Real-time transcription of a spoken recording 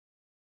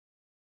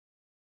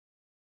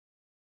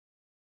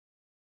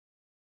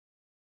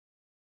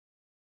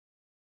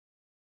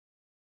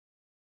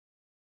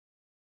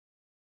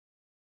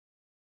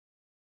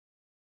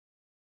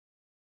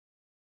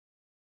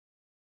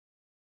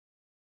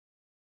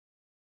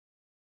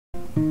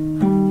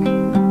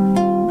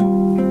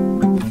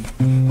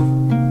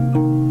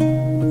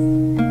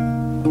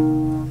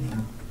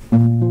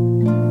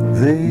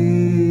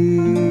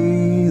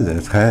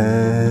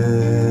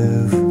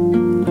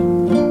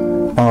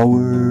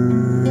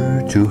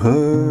to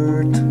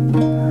hurt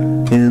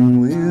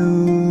and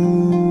will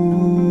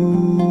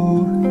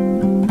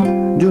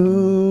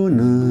do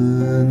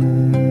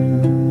none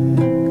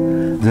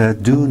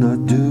that do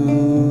not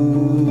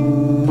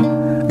do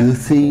the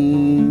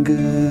thing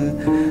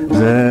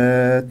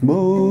that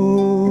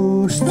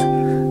most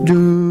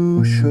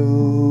do show,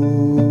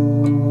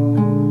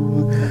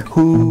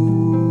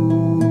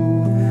 who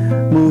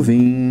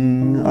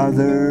moving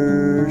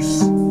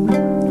others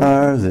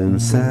are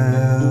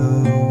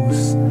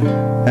themselves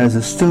as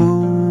a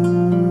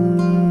stone,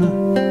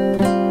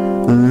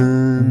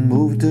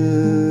 unmoved,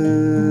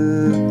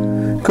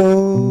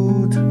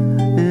 caught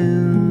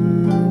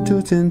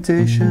into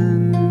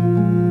temptation,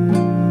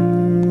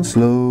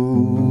 slow.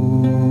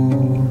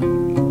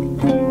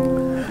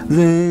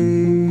 They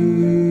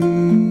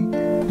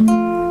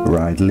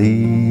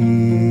rightly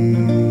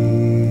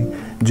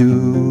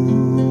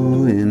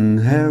do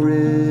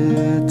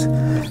inherit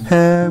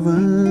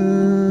heaven's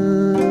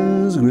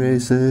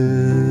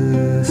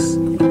graces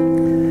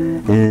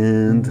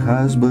and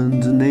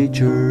husband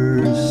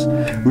nature's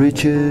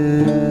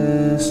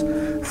riches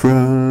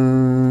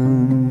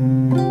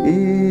from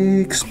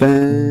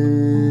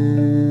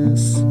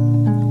expense.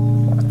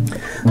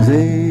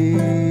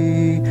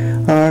 They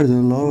are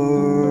the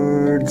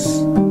Lord's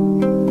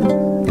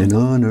and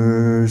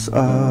honors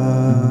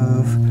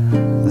of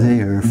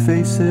their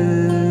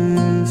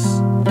faces,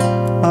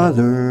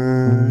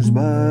 others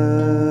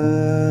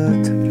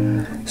but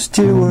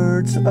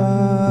stewards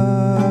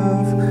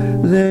of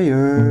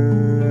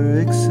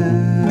their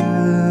excellence.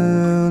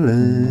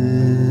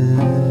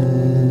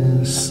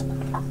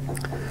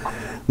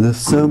 The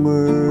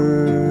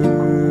summer's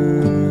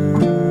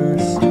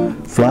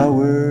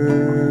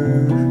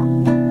flower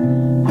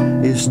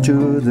is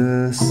to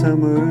the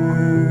summer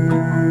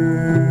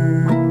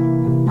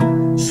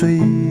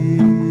sweet,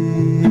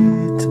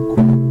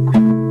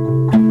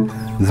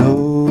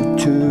 though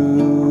to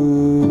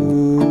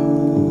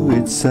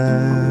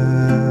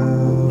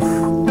itself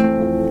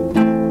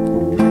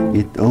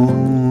it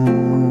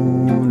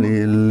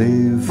only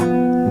live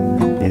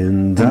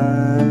and die.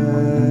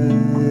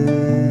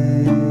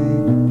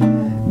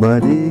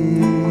 But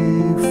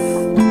if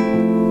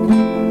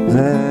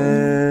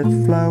that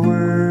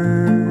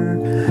flower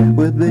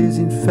with this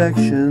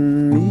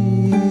infection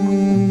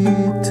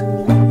meet,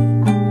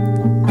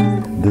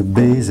 the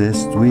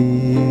basest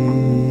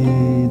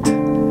weed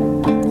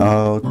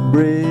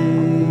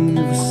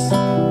outbraves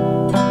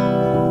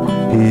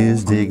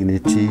his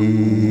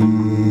dignity,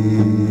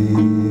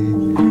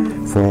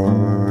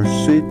 for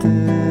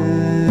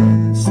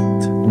sweetest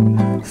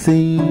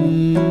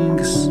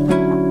things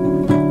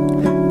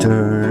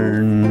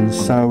turn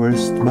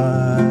sourest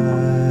by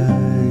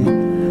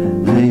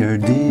their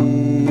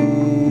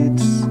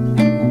deeds.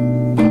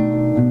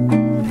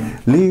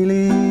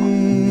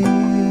 Lilies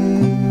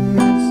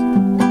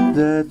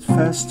that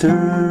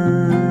fester